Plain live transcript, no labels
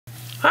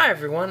Hi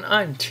everyone,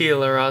 I'm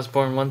Taylor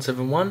Osborne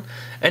 171,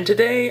 and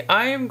today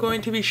I am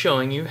going to be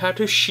showing you how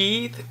to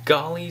sheath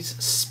Gali's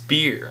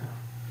spear.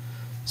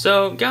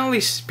 So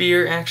Gali's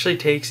spear actually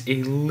takes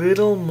a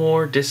little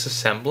more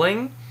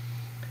disassembling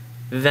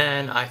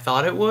than I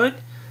thought it would,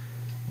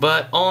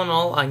 but all in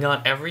all I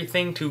got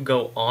everything to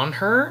go on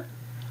her,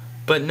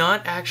 but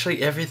not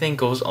actually everything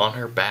goes on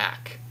her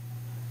back.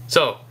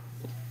 So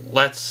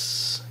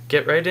let's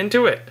get right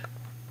into it.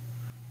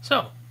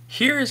 So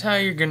here is how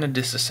you're going to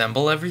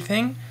disassemble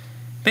everything.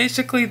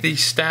 Basically the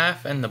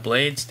staff and the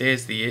blade stay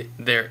as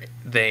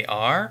they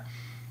are,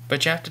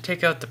 but you have to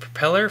take out the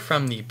propeller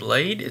from the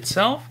blade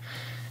itself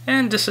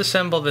and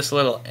disassemble this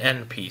little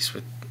end piece.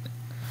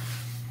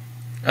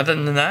 Other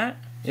than that,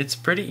 it's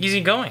pretty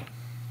easy going.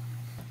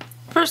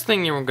 First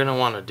thing you're going to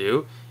want to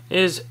do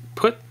is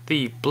put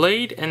the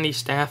blade and the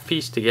staff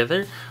piece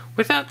together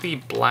without the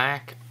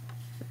black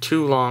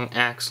too long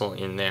axle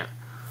in there.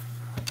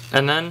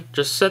 And then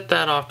just set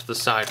that off to the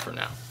side for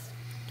now.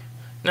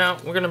 Now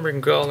we're going to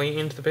bring Gali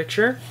into the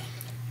picture.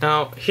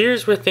 Now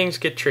here's where things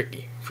get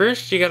tricky.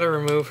 First you got to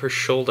remove her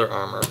shoulder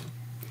armor.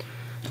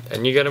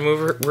 Then you got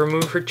to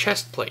remove her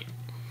chest plate.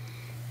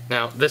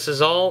 Now this is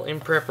all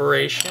in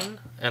preparation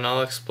and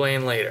I'll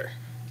explain later.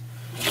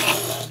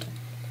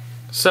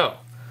 So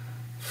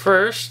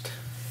first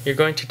you're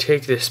going to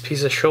take this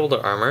piece of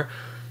shoulder armor,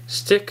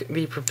 stick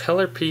the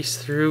propeller piece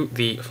through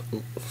the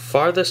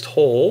farthest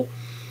hole,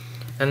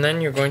 and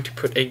then you're going to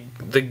put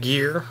the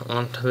gear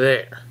onto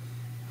there.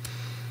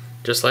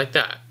 Just like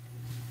that.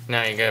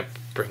 Now you're going to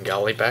bring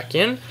Gali back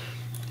in,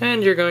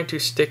 and you're going to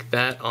stick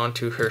that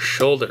onto her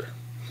shoulder.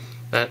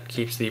 That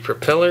keeps the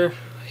propeller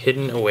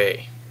hidden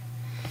away.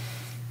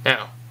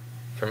 Now,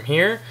 from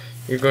here,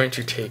 you're going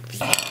to take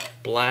the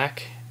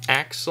black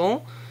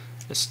axle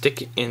and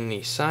stick it in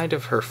the side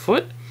of her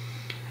foot.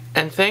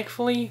 And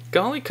thankfully,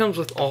 Gali comes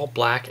with all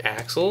black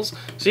axles,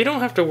 so you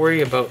don't have to worry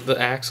about the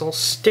axle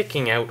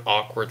sticking out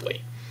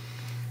awkwardly.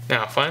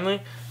 Now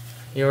finally,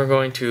 you're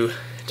going to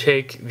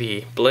take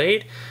the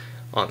blade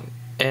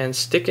and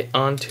stick it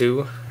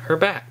onto her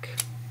back.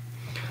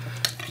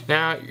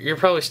 Now you're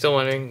probably still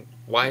wondering,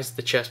 why is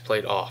the chest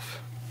plate off?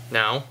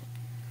 Now,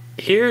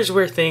 here's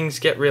where things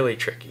get really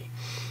tricky.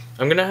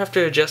 I'm going to have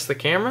to adjust the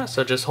camera,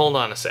 so just hold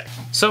on a sec.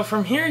 So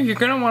from here, you're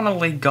going to want to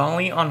lay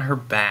Gali on her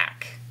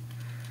back.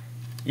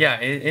 Yeah,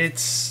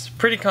 it's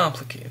pretty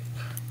complicated.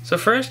 So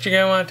first you're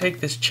going to want to take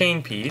this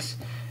chain piece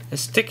and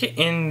stick it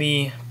in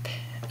the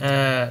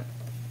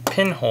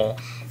pinhole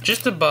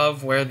just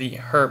above where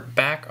her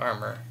back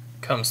armor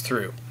comes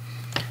through.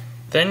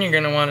 Then you're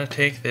going to want to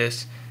take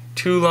this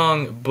too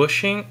long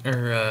bushing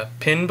or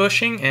pin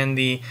bushing and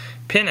the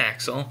pin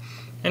axle,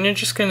 and you're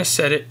just going to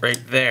set it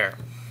right there.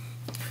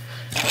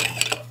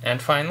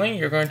 And finally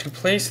you're going to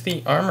place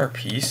the armor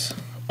piece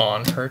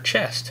on her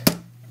chest,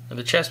 or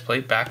the chest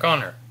plate back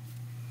on her.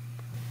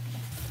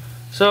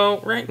 So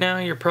right now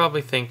you're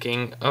probably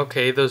thinking,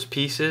 okay, those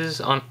pieces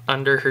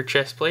under her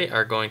chest plate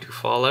are going to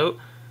fall out.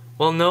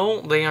 Well, no,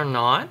 they are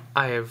not.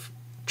 I have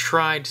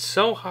tried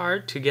so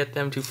hard to get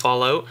them to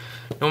fall out.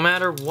 No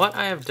matter what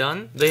I have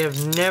done, they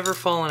have never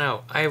fallen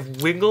out. I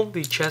have wiggled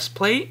the chest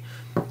plate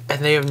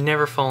and they have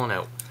never fallen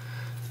out.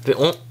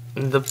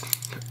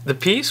 The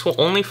piece will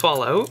only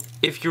fall out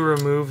if you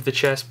remove the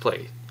chest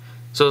plate.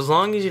 So as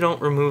long as you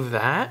don't remove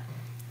that,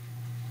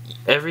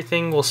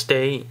 everything will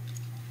stay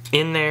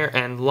in there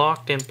and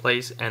locked in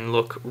place and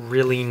look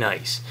really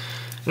nice.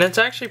 And it's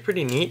actually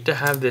pretty neat to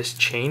have this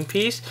chain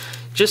piece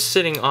just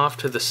sitting off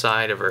to the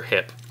side of her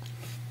hip.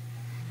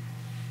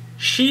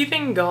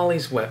 Sheathing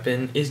Gali's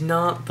weapon is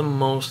not the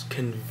most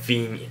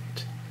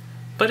convenient,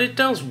 but it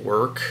does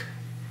work.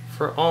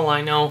 For all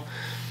I know,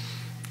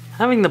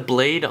 having the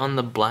blade on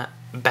the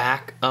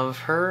back of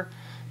her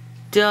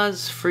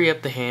does free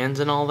up the hands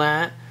and all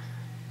that,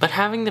 but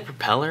having the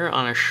propeller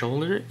on her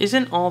shoulder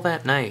isn't all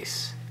that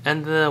nice.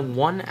 And the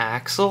one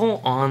axle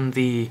on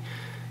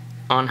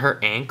her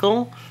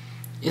ankle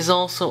is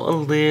also a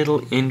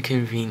little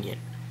inconvenient.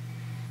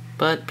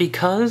 But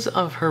because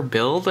of her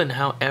build and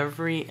how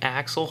every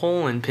axle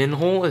hole and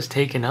pinhole is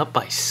taken up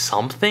by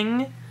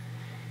something,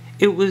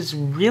 it was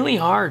really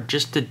hard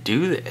just to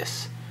do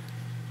this.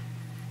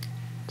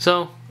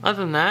 So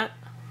other than that,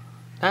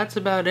 that's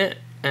about it.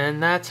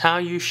 And that's how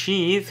you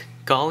sheath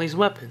Gali's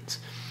weapons.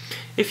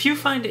 If you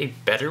find a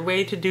better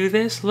way to do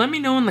this, let me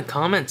know in the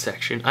comment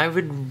section. I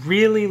would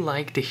really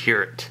like to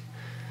hear it.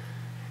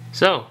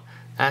 So,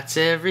 that's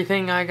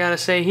everything I gotta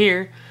say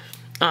here.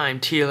 I'm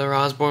Taylor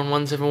Osborne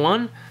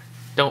 171.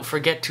 Don't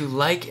forget to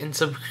like and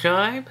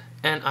subscribe,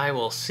 and I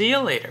will see you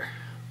later.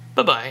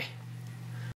 Bye-bye.